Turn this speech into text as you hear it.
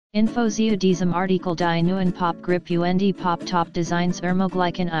Info zu diesem Artikel die neuen PopGrip und Pop-Top-Designs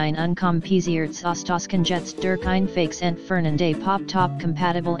ermöglichen ein unkompliziertes Austauschen jetzt durch einfaches Entfernen des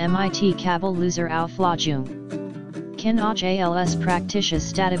Pop-Top-Compatible MIT-Kabel-Löserauflösung. Kann auch als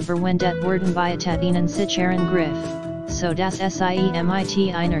praktisches Stativ verwendet werden bietet Ihnen sicheren Griff, so dass Sie mit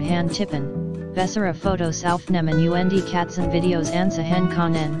einer Hand tippen, bessere Fotos aufnehmen und Katzenvideos ansehen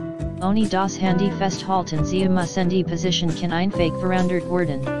können. Ohne das Handy festhalten Sie müssen die Position kann einfach verändert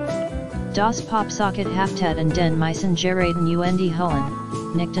werden. Das PopSocket haftet an den meisten Geräten und Hüllen,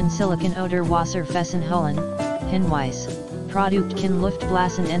 nicht an Silikon oder Wasserfesten Hüllen. Hinweis: Produkt kann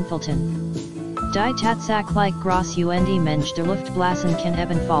Luftblasen entfalten. Die tatsächlich groß und Mensch der Luftblasen kann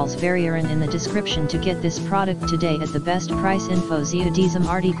ebenfalls variieren. In the description to get this product today at the best price. Info zu diesem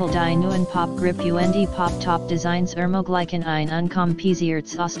Artikel die neuen PopGrip und Pop-Top Designs ermöglichen ein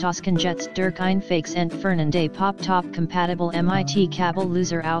unkompliziertes Austauschen jetzt durch einfaches Entfernen des Pop-Top-Compatible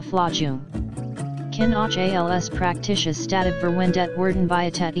MIT-Kabel-Löserauflösung. Kann auch als praktisches Stativ verwendet werden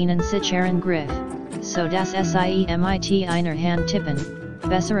bietet Ihnen sicheren Griff, so dass Sie mit einer Hand tippen,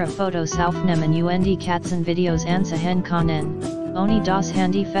 bessere Fotos aufnehmen und Katzenvideos ansehen können. Ohne das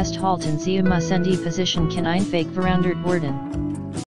Handy festhalten Sie müssen die Position kann einfach verändert werden.